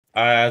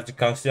As you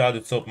can see at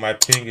the top, my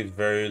ping is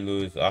very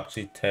low. It's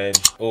actually 10.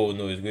 Oh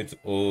no, it's going to,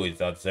 oh,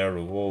 it's at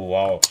 0. Oh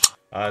wow.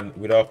 And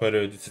without further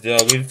ado, today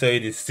I'm going to tell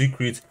you the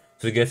secret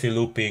to getting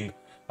low ping.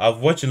 I've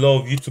watched a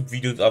lot of YouTube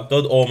videos. I've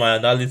done all my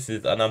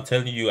analysis, and I'm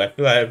telling you, I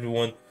feel like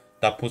everyone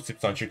that posts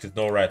tips and tricks is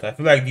not right. I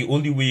feel like the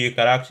only way you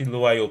can actually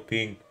lower your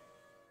ping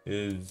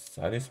is,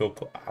 I need to spell,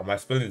 my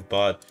spelling is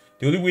bad.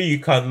 The only way you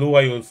can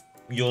lower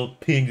your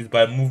ping is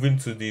by moving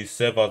to the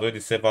servers where the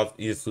servers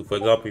is. So for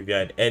example, if you're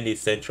in NA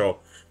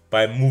Central,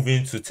 by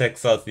moving to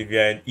Texas. If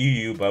you're in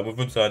EU, by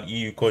moving to an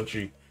EU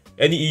country,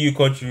 any EU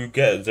country, you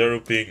get 0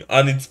 ping,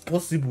 and it's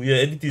possible. Yeah,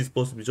 anything is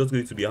possible. It's just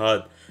going to be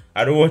hard.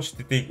 I don't want you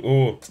to think,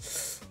 oh,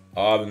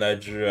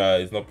 Nigeria.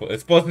 It's not.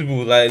 It's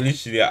possible. Like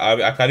literally,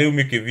 I can even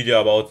make a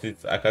video about it.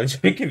 I can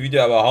literally make a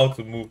video about how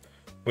to move.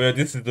 But yeah,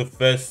 this is the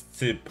first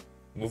tip.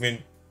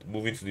 Moving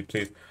to the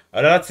place.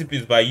 Another tip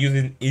is by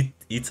using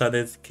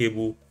Ethernet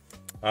cable.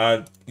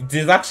 And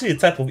there's actually a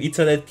type of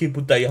Ethernet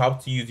cable that you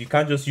have to use. You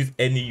can't just use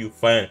any you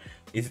find.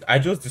 I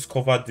just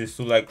discovered this.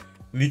 So like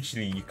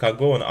literally you can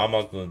go on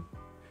Amazon.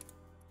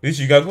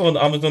 Literally you can go on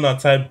Amazon and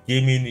type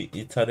gaming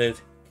Ethernet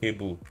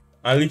cable.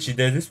 And literally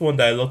there's this one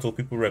that a lot of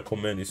people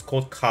recommend. It's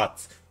called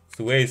CAT.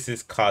 So where it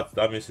says CAT,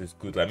 that means it's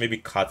good. Like maybe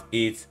CAT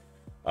 8. So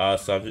I'm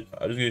just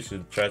going to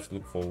try to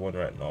look for one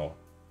right now.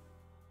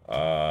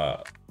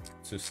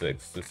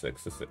 26.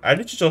 I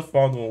literally just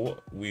found one.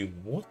 Wait,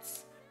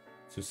 what?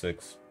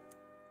 26.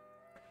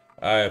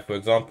 For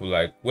example,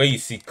 like where you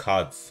see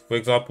cards, for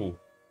example,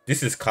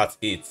 this is card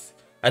 8.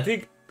 I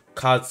think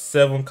card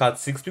 7, card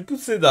 6. People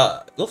say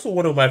that. Also,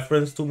 one of my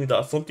friends told me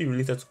that something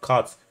related to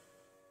cards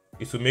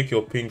is to make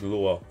your ping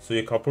lower. So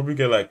you can probably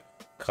get like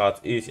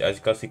card 8, as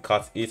you can see,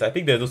 card 8. I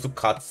think there's also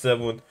card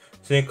 7.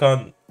 So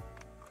I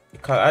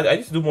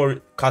need to do more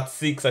card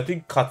 6. I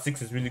think card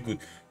 6 is really good.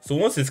 So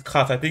once it's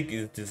card, I think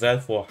it's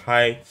designed for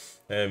high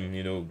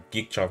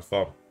gig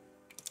transfer.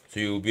 So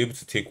you'll be able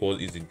to take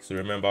calls easily. So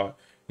remember,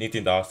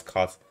 anything that has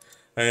cards.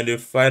 And the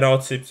final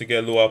tip to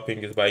get lower ping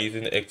is by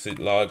using exit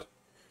lag.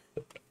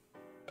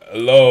 A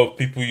lot of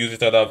people use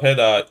it, and I've heard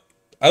that.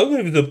 I don't know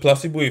if it's a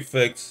placebo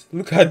effect.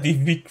 Look at the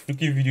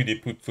freaking video they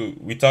put to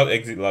without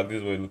exit lag. This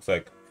is what it looks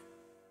like.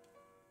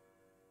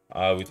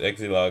 With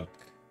exit lag,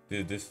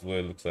 this is what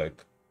it looks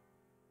like.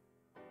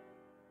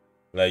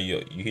 Like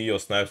you hear your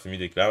snipes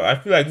immediately. I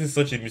feel like this is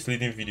such a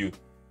misleading video.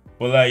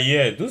 But like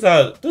yeah, those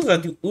are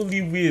the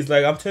only ways.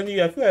 Like I'm telling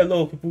you, I feel like a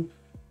lot of people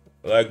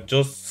like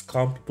just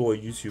scam people on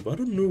YouTube. I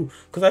don't know,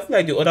 because I feel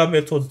like the other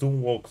methods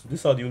don't work. So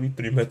these are the only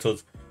 3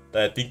 methods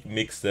that I think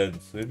make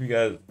sense. So if you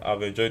guys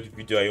have enjoyed the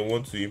video and you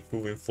want to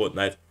improve in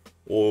Fortnite,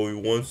 or you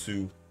want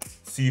to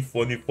see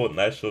funny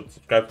Fortnite shots,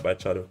 subscribe to my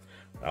channel.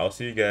 I'll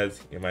see you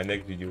guys in my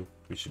next video,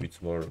 which should be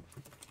tomorrow.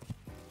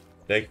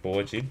 Thank you for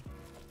watching,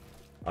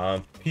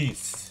 and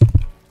peace.